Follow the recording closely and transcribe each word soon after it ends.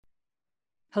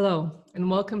Hello,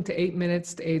 and welcome to 8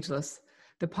 Minutes to Ageless,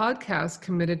 the podcast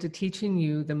committed to teaching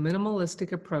you the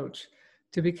minimalistic approach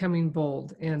to becoming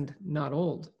bold and not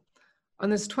old. On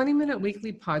this 20-minute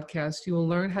weekly podcast, you will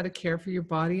learn how to care for your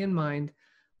body and mind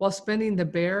while spending the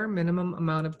bare minimum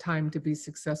amount of time to be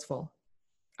successful.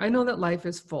 I know that life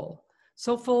is full,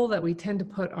 so full that we tend to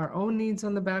put our own needs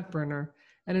on the back burner,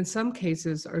 and in some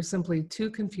cases are simply too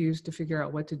confused to figure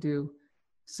out what to do,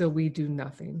 so we do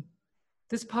nothing.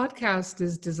 This podcast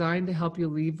is designed to help you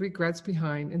leave regrets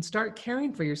behind and start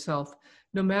caring for yourself,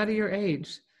 no matter your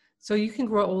age, so you can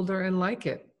grow older and like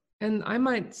it, and I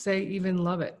might say even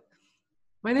love it.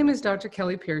 My name is Dr.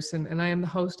 Kelly Pearson, and I am the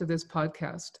host of this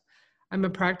podcast. I'm a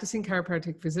practicing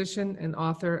chiropractic physician and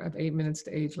author of 8 Minutes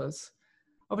to Ageless.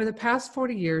 Over the past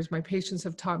 40 years, my patients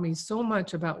have taught me so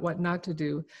much about what not to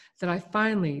do that I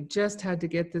finally just had to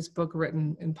get this book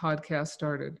written and podcast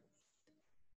started.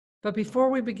 But before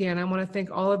we begin, I want to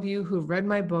thank all of you who've read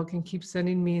my book and keep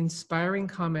sending me inspiring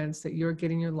comments that you're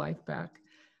getting your life back.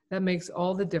 That makes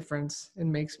all the difference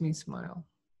and makes me smile.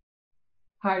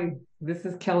 Hi, this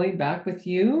is Kelly back with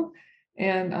you,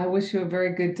 and I wish you a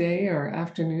very good day or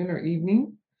afternoon or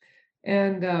evening.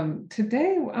 And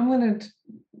today I'm going to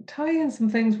tie in some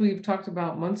things we've talked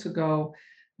about months ago,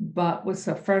 but with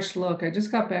a fresh look. I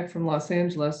just got back from Los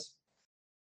Angeles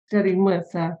studying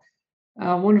with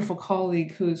a wonderful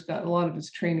colleague who's got a lot of his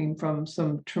training from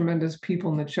some tremendous people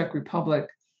in the Czech Republic.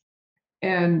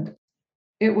 And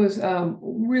it was a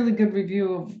really good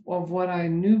review of what I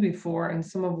knew before, and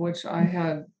some of which I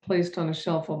had placed on a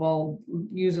shelf of I'll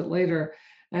use it later.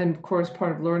 And of course,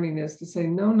 part of learning is to say,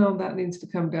 no, that needs to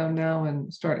come down now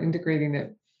and start integrating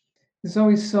it. There's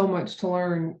always so much to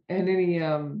learn in any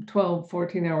 12,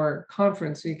 14-hour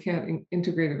conference, so you can't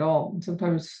integrate it all. And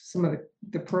sometimes some of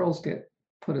the pearls get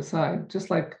put aside, just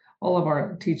like all of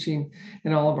our teaching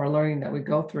and all of our learning that we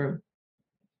go through.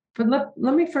 But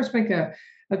let me first make a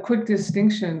quick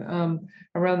distinction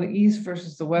around the East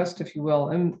versus the West, if you will,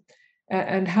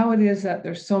 and how it is that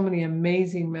there's so many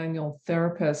amazing manual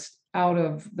therapists out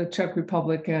of the Czech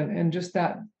Republic and just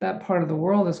that part of the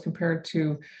world as compared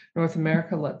to North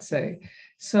America, let's say.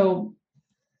 So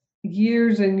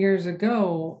years and years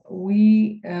ago,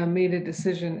 we made a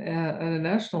decision at a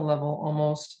national level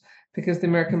almost, because the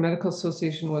American Medical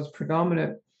Association was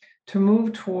predominant, to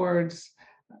move towards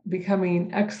becoming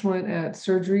excellent at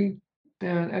surgery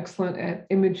and excellent at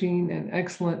imaging and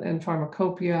excellent in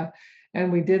pharmacopoeia. And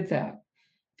we did that.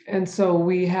 And so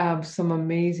we have some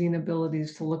amazing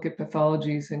abilities to look at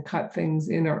pathologies and cut things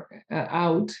in or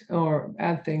out or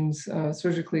add things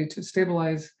surgically to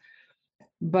stabilize.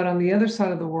 But on the other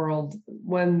side of the world,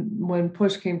 when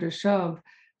push came to shove,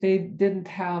 they didn't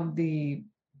have the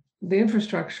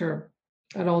infrastructure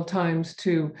at all times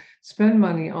to spend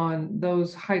money on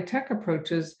those high-tech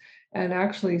approaches and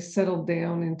actually settle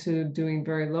down into doing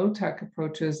very low-tech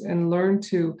approaches and learn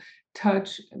to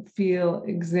touch, feel,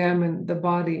 examine the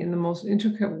body in the most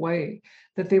intricate way,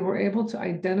 that they were able to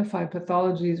identify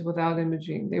pathologies without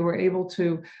imaging. They were able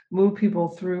to move people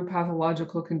through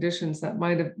pathological conditions that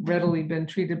might have readily been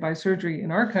treated by surgery in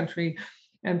our country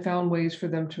and found ways for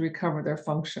them to recover their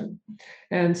function.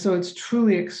 And so it's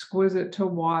truly exquisite to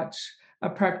watch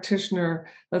a practitioner,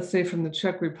 let's say from the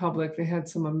Czech Republic. They had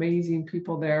some amazing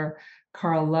people there,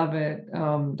 Karl Levitt,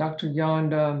 Dr.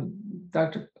 Yonda,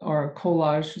 Dr.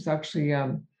 Kolaj, who's actually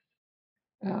a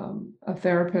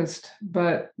therapist,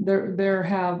 but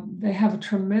they have a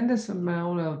tremendous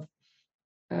amount of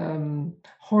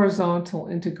horizontal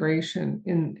integration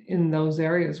in those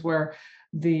areas where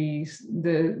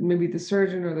maybe the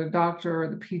surgeon or the doctor or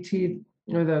the PT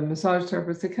or the massage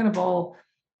therapist, they kind of all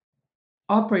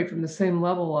operate from the same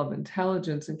level of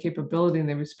intelligence and capability, and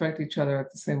they respect each other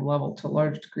at the same level to a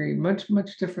large degree, much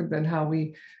different than how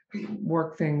we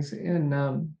work things in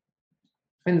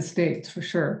the States, for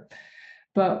sure.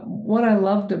 But what I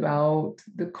loved about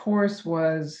the course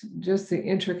was just the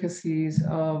intricacies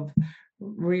of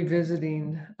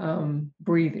revisiting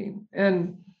breathing.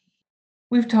 And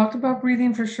we've talked about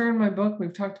breathing for sure in my book.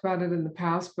 We've talked about it in the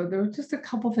past, but there were just a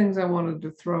couple things I wanted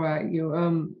to throw at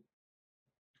you.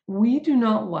 We do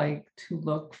not like to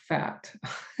look fat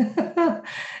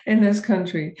in this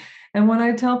country. And when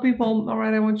I tell people, all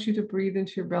right, I want you to breathe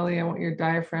into your belly, I want your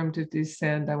diaphragm to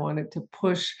descend, I want it to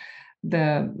push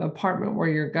the apartment where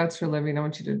your guts are living, I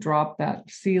want you to drop that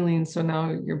ceiling. So now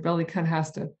your belly kind of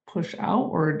has to push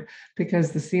outward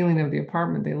because the ceiling of the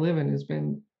apartment they live in has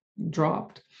been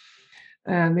dropped.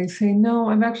 And they say, no,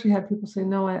 I've actually had people say,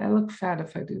 no, I look fat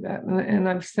if I do that. And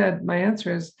I've said, my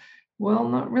answer is, well,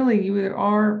 not really. You either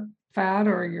are fat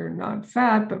or you're not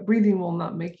fat, but breathing will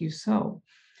not make you so.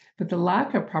 But the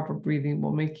lack of proper breathing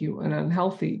will make you an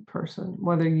unhealthy person,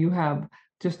 whether you have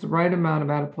just the right amount of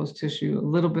adipose tissue, a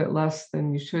little bit less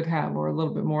than you should have, or a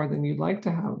little bit more than you'd like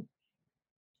to have.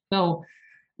 So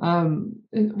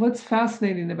what's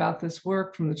fascinating about this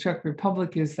work from the Czech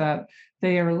Republic is that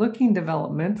they are looking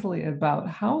developmentally about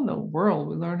how in the world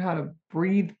we learn how to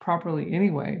breathe properly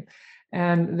anyway.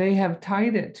 And they have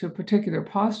tied it to particular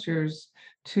postures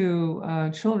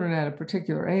to children at a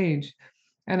particular age.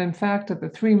 And in fact, at the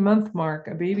 3-month mark,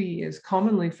 a baby is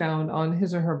commonly found on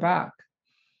his or her back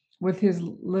with his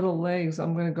little legs.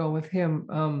 I'm going to go with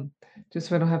him, just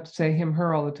so I don't have to say him,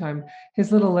 her all the time.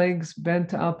 His little legs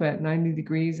bent up at 90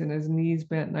 degrees and his knees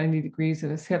bent 90 degrees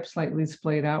and his hips slightly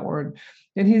splayed outward.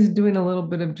 And he's doing a little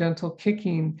bit of gentle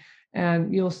kicking.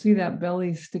 And you'll see that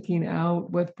belly sticking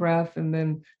out with breath and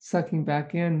then sucking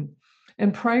back in.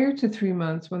 And prior to 3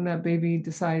 months, when that baby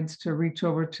decides to reach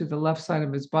over to the left side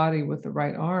of his body with the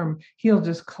right arm, he'll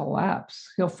just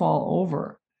collapse. He'll fall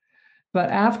over. But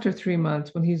after 3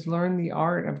 months, when he's learned the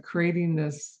art of creating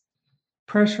this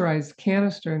pressurized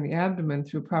canister in the abdomen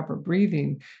through proper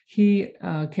breathing, he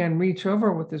can reach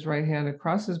over with his right hand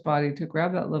across his body to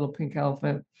grab that little pink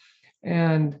elephant,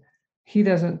 and he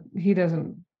doesn't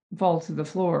fall to the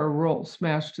floor or roll,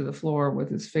 smash to the floor with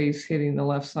his face hitting the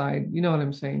left side. You know what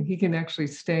I'm saying? He can actually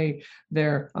stay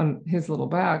there on his little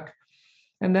back.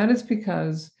 And that is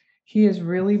because he has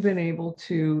really been able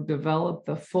to develop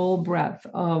the full breadth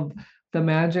of the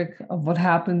magic of what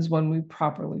happens when we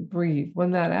properly breathe.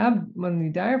 When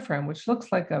the diaphragm, which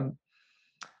looks like a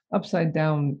upside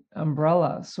down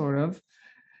umbrella sort of,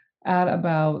 at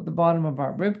about the bottom of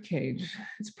our rib cage,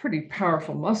 it's a pretty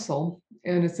powerful muscle,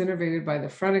 and it's innervated by the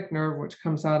phrenic nerve, which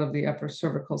comes out of the upper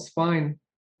cervical spine.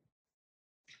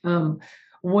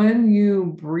 When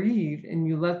you breathe and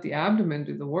you let the abdomen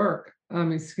do the work,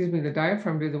 the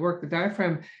diaphragm do the work, the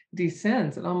diaphragm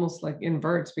descends, it almost like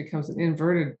inverts, becomes an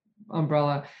inverted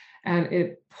umbrella, and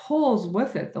it pulls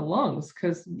with it the lungs,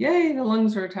 because yay, the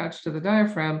lungs are attached to the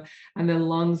diaphragm, and then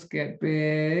lungs get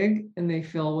big and they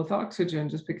fill with oxygen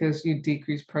just because you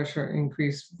decrease pressure,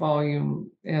 increase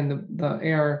volume, and the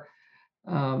air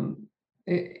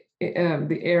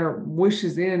the air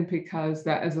whooshes in, because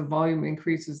that as the volume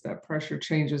increases, that pressure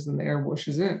changes and the air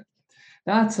whooshes in.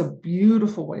 That's a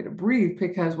beautiful way to breathe,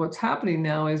 because what's happening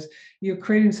now is you're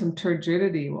creating some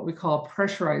turgidity, what we call a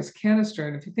pressurized canister.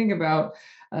 And if you think about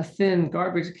a thin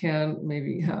garbage can,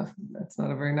 maybe that's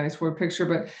not a very nice word picture,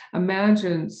 but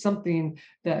imagine something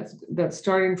that's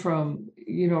starting from,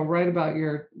 right about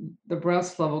the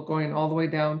breast level, going all the way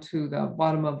down to the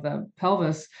bottom of the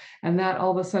pelvis. And that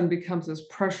all of a sudden becomes this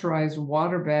pressurized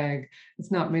water bag.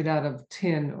 It's not made out of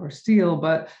tin or steel,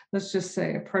 but let's just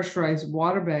say a pressurized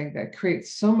water bag that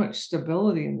creates so much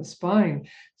stability in the spine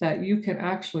that you can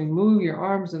actually move your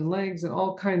arms and legs in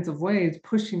all kinds of ways,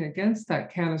 pushing against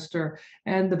that canister,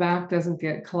 and the back doesn't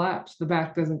get collapsed, the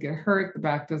back doesn't get hurt, the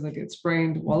back doesn't get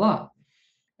sprained, voila.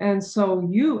 And so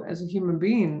you, as a human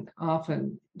being,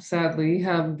 often, sadly,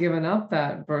 have given up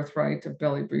that birthright of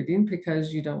belly breathing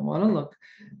because you don't want to look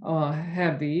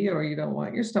heavy, or you don't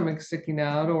want your stomach sticking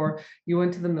out, or you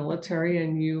went to the military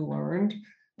and you learned,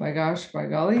 by gosh, by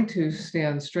golly, to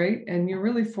stand straight, and you're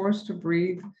really forced to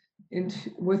breathe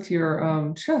with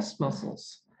your chest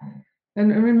muscles.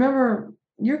 And remember,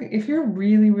 if you're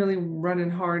really, really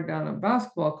running hard down a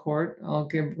basketball court, I'll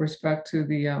give respect to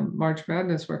the March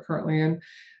Madness we're currently in.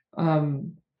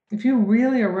 If you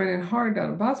really are running hard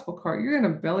down a basketball court, you're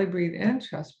going to belly breathe and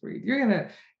chest breathe.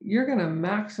 You're going to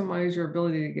maximize your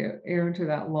ability to get air into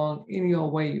that lung any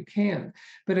old way you can.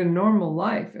 But in normal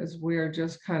life, as we're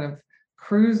just kind of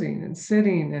cruising and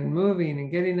sitting and moving and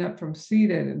getting up from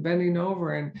seated and bending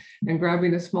over and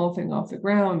grabbing a small thing off the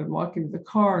ground and walking to the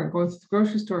car and going to the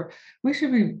grocery store, we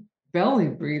should be belly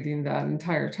breathing that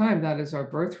entire time. That is our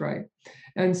birthright.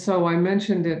 And so I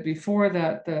mentioned it before,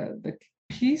 that the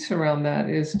piece around that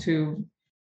is to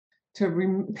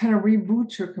kind of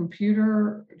reboot your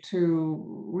computer,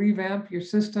 to revamp your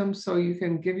system so you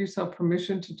can give yourself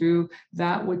permission to do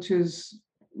that which is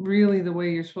really the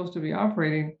way you're supposed to be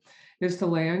operating, is to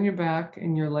lay on your back,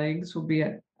 and your legs will be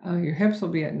at your hips will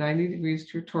be at 90 degrees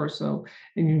to your torso,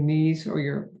 and your knees or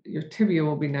your tibia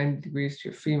will be 90 degrees to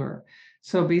your femur.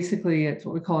 So basically, it's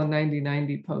what we call a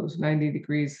 90-90 pose, 90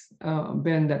 degrees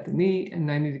bend at the knee and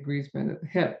 90 degrees bend at the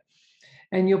hip.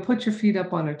 And you'll put your feet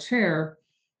up on a chair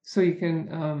so you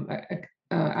can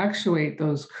actuate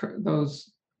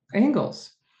those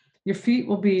angles. Your feet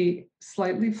will be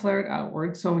slightly flared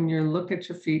outward. So when you look at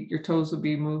your feet, your toes will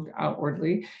be moved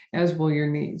outwardly, as will your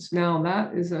knees. Now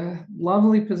that is a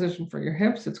lovely position for your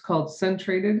hips. It's called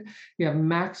centrated. You have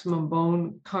maximum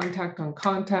bone contact on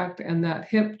contact, and that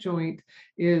hip joint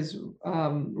is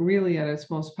really at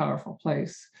its most powerful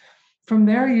place. From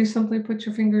there, you simply put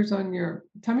your fingers on your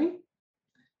tummy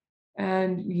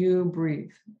and you breathe.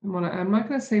 I'm not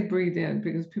going to say breathe in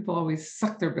because people always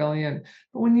suck their belly in,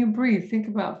 but when you breathe, think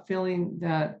about filling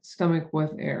that stomach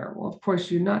with air. Well, of course,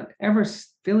 you're not ever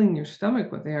filling your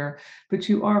stomach with air, but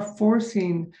you are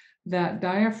forcing that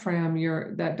diaphragm.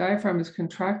 That diaphragm is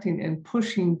contracting and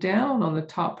pushing down on the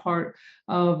top part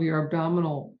of your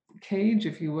abdominal cage,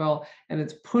 if you will, and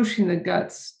it's pushing the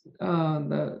guts,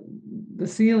 the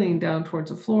ceiling down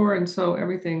towards the floor, and so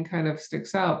everything kind of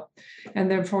sticks out. And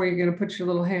therefore, you're going to put your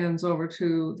little hands over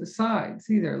to the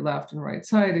sides, either left and right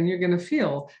side, and you're going to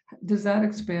feel, does that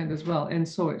expand as well? And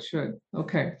so it should.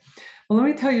 Okay. Well, let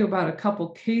me tell you about a couple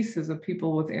cases of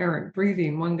people with errant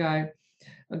breathing. One guy,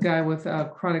 a guy with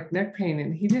chronic neck pain,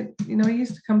 and he didn't, he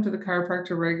used to come to the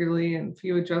chiropractor regularly, and a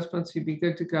few adjustments, he'd be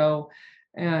good to go.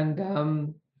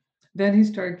 And then he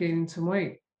started gaining some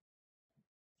weight.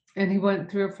 And he went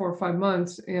 3 or 4 or 5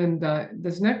 months, and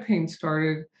this neck pain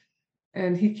started.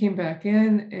 And he came back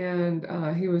in,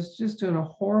 and he was just doing a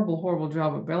horrible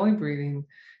job of belly breathing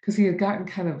because he had gotten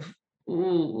kind of a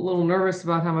little nervous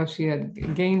about how much he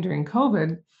had gained during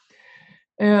COVID.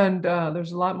 And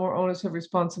there's a lot more onus of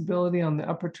responsibility on the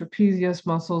upper trapezius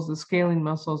muscles, the scaling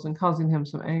muscles, and causing him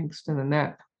some angst in the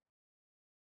neck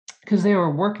because they were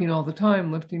working all the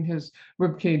time, lifting his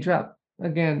rib cage up.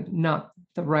 Again, not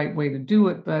the right way to do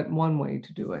it, but one way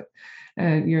to do it.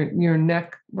 And your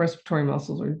neck respiratory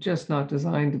muscles are just not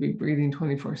designed to be breathing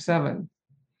 24/7.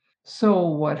 So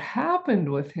what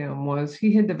happened with him was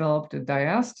he had developed a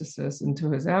diastasis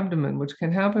into his abdomen, which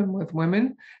can happen with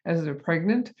women as they're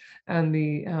pregnant, and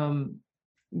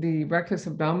the rectus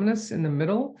abdominis in the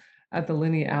middle at the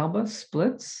linea alba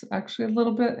splits actually a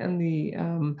little bit, and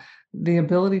the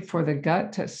ability for the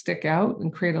gut to stick out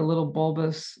and create a little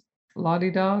bulbous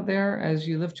la-di-da there. As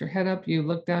you lift your head up, you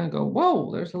look down and go, whoa,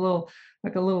 there's a little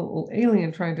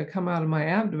alien trying to come out of my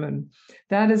abdomen.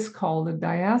 That is called a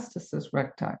diastasis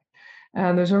recti.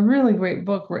 And there's a really great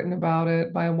book written about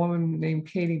it by a woman named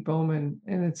Katie Bowman,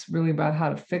 and it's really about how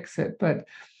to fix it. But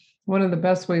one of the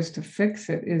best ways to fix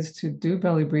it is to do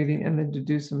belly breathing and then to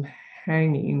do some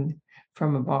hanging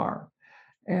from a bar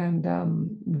and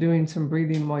doing some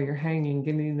breathing while you're hanging,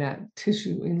 getting that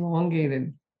tissue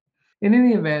elongated. In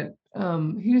any event,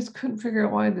 he just couldn't figure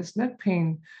out why this neck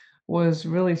pain was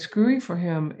really screwy for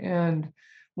him. And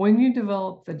when you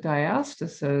develop the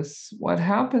diastasis, what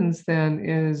happens then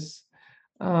is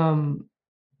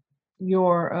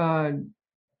your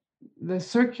the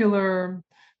circular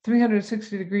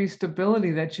 360-degree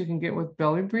stability that you can get with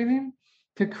belly breathing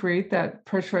to create that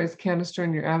pressurized canister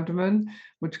in your abdomen,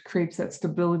 which creates that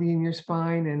stability in your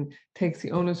spine and takes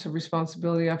the onus of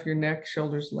responsibility off your neck,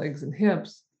 shoulders, legs, and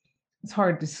hips. It's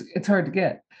hard to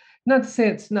get. Not to say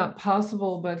it's not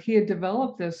possible, but he had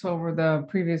developed this over the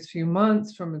previous few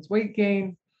months from his weight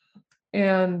gain,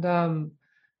 and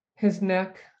his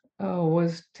neck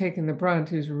was taking the brunt.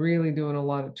 He was really doing a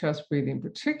lot of chest breathing,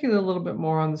 particularly a little bit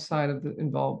more on the side of the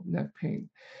involved neck pain.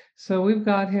 So we've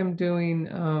got him doing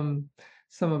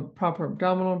some proper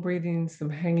abdominal breathing, some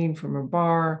hanging from a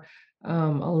bar,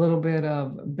 a little bit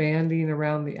of banding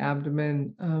around the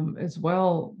abdomen as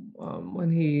well, when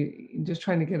he just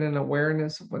trying to get an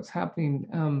awareness of what's happening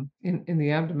in the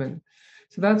abdomen.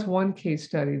 So that's one case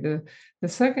study. The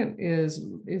second is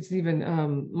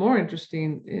even more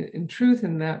interesting in truth,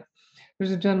 in that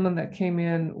there's a gentleman that came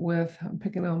in with, I'm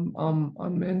picking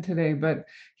on men today, but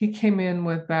he came in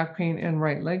with back pain and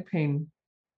right leg pain,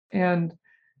 and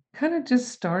kind of just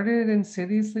started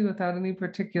insidiously without any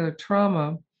particular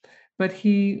trauma. But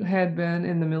he had been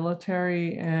in the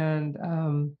military, and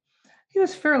he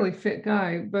was a fairly fit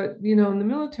guy. But in the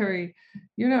military,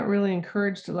 you're not really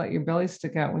encouraged to let your belly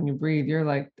stick out when you breathe. You're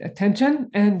like, attention,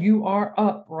 and you are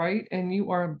up, right? And you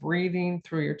are breathing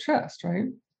through your chest, right?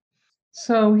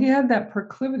 So he had that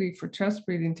proclivity for chest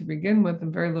breathing to begin with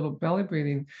and very little belly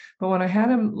breathing. But when I had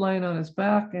him lying on his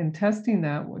back and testing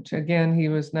that, which again, he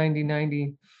was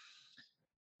 90-90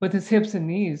 with his hips and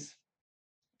knees,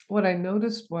 what I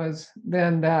noticed was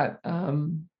then that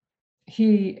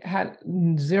he had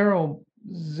zero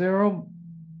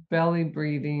belly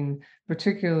breathing,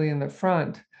 particularly in the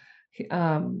front,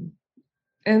 and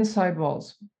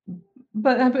sidewalls.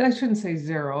 But I shouldn't say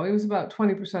zero. It was about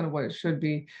 20% of what it should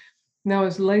be. Now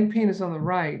his leg pain is on the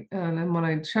right, and then when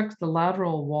I checked the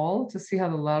lateral wall to see how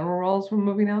the lateral walls were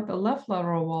moving out, the left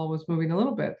lateral wall was moving a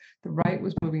little bit. The right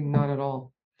was moving not at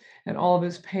all. And all of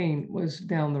his pain was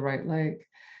down the right leg.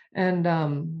 And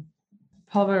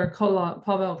Pavel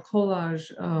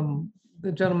Kolaj,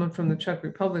 the gentleman from the Czech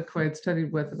Republic who I had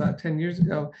studied with about 10 years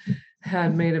ago,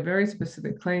 had made a very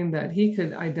specific claim that he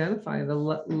could identify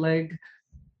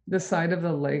the side of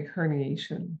the leg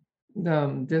herniation,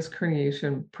 the disc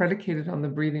herniation predicated on the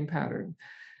breathing pattern.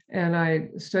 And I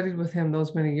studied with him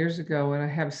those many years ago, and I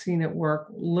have seen it work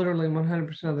literally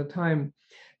 100% of the time,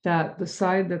 that the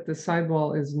side that the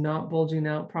sidewall is not bulging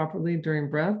out properly during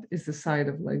breath is the side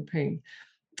of leg pain.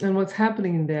 And what's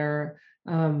happening there,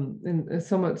 in a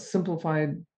somewhat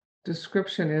simplified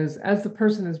description, is as the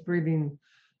person is breathing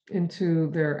into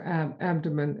their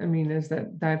abdomen, I mean, as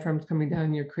that diaphragm's coming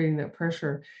down, you're creating that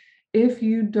pressure. If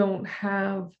you don't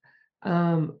have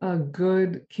a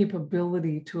good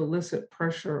capability to elicit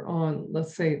pressure on,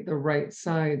 let's say, the right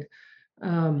side,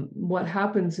 what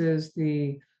happens is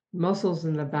the muscles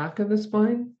in the back of the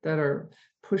spine that are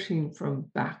pushing from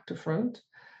back to front,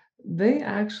 they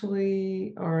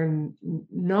actually are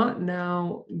not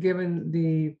now given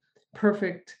the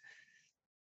perfect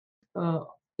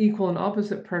equal and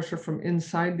opposite pressure from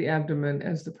inside the abdomen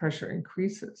as the pressure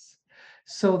increases.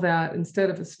 So that instead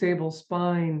of a stable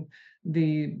spine,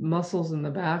 the muscles in the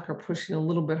back are pushing a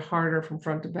little bit harder from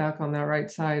front to back on that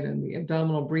right side, and the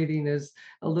abdominal breathing is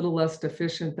a little less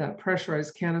deficient. That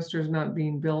pressurized canister is not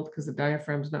being built because the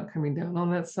diaphragm is not coming down on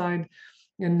that side.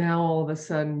 And now all of a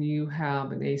sudden you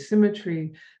have an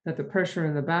asymmetry that the pressure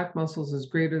in the back muscles is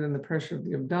greater than the pressure of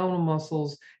the abdominal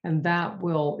muscles, and that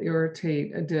will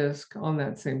irritate a disc on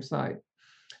that same side.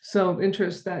 So of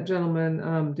interest, that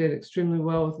gentleman did extremely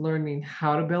well with learning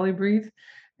how to belly breathe.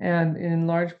 And in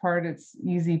large part, it's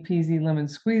easy peasy lemon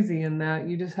squeezy in that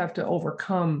you just have to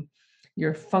overcome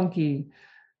your funky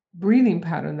breathing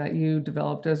pattern that you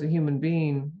developed as a human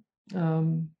being,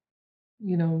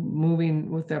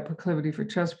 moving with that proclivity for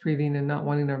chest breathing and not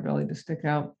wanting our belly to stick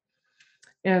out.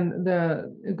 And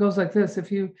it goes like this: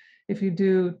 if you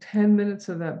do 10 minutes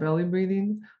of that belly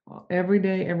breathing every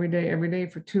day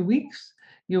for 2 weeks,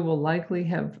 you will likely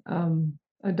have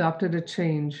adopted a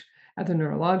change at the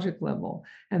neurologic level.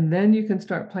 And then you can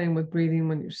start playing with breathing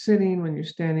when you're sitting, when you're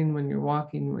standing, when you're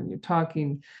walking, when you're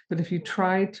talking. But if you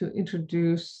try to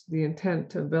introduce the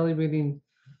intent of belly breathing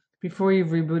before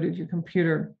you've rebooted your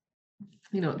computer,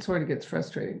 it sort of gets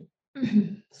frustrating.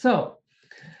 So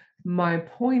my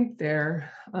point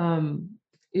there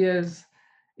is,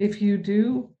 if you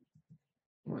do,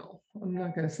 well, I'm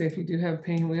not going to say if you do have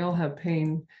pain, we all have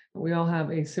pain, we all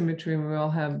have asymmetry, and we all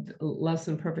have less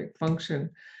than perfect function.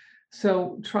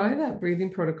 So try that breathing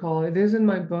protocol. It is in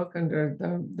my book under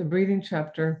the breathing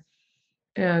chapter,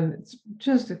 and it's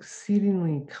just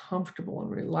exceedingly comfortable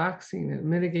and relaxing. It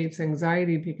mitigates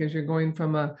anxiety because you're going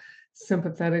from a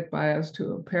sympathetic bias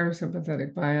to a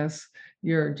parasympathetic bias.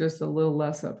 You're just a little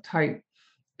less uptight,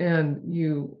 and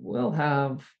you will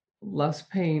have less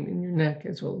pain in your neck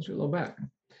as well as your low back.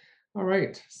 All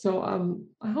right, so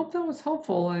I hope that was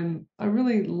helpful. I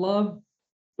really love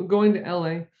going to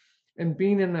LA and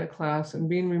being in that class and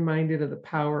being reminded of the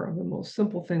power of the most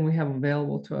simple thing we have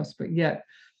available to us, but yet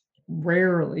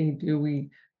rarely do we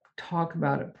talk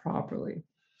about it properly.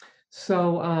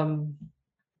 So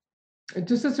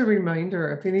just as a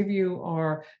reminder, if any of you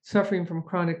are suffering from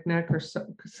chronic neck or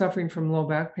suffering from low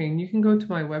back pain, you can go to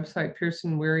my website,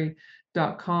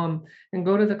 pearsonweary.com, and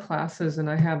go to the classes. And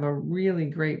I have a really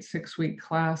great 6-week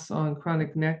class on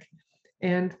chronic neck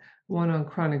and one on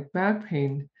chronic back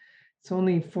pain. It's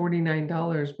only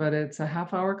 $49, but it's a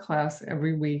half-hour class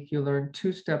every week. You learn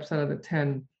 2 steps out of the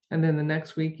 10. And then the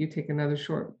next week you take another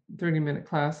short 30-minute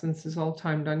class. And this is all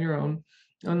timed on your own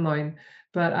online.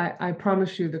 But I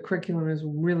promise you the curriculum is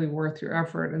really worth your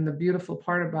effort. And the beautiful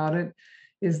part about it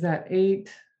is that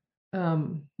 9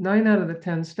 out of the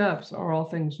 10 steps are all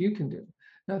things you can do,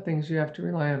 not things you have to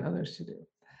rely on others to do.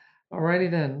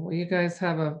 Alrighty then. Well, you guys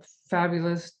have a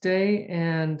fabulous day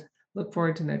and look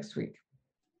forward to next week.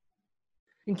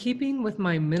 In keeping with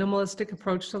my minimalistic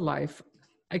approach to life,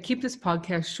 I keep this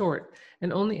podcast short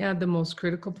and only add the most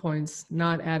critical points,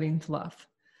 not adding fluff.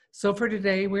 So for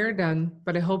today, we are done,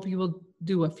 but I hope you will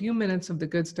do a few minutes of the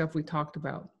good stuff we talked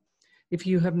about. If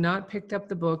you have not picked up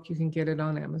the book, you can get it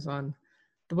on Amazon.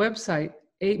 The website,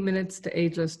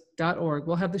 8minutestoageless.org,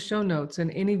 will have the show notes and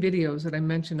any videos that I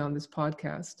mentioned on this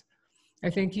podcast. I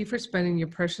thank you for spending your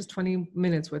precious 20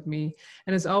 minutes with me.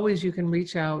 And as always, you can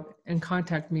reach out and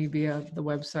contact me via the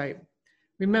website.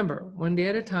 Remember, one day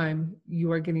at a time,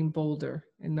 you are getting bolder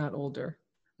and not older.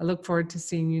 I look forward to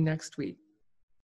seeing you next week.